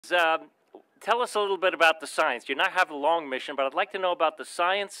Tell us a little bit about the science. You now have a long mission, but I'd like to know about the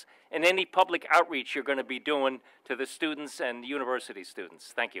science and any public outreach you're going to be doing to the students and university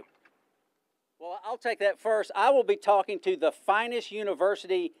students. Thank you. Well, I'll take that first. I will be talking to the finest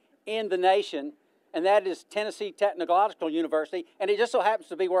university in the nation, and that is Tennessee Technological University, and it just so happens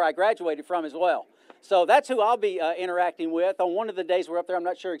to be where I graduated from as well. So that's who I'll be interacting with on one of the days we're up there. I'm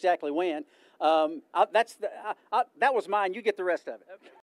not sure exactly when. That was mine. You get the rest of it.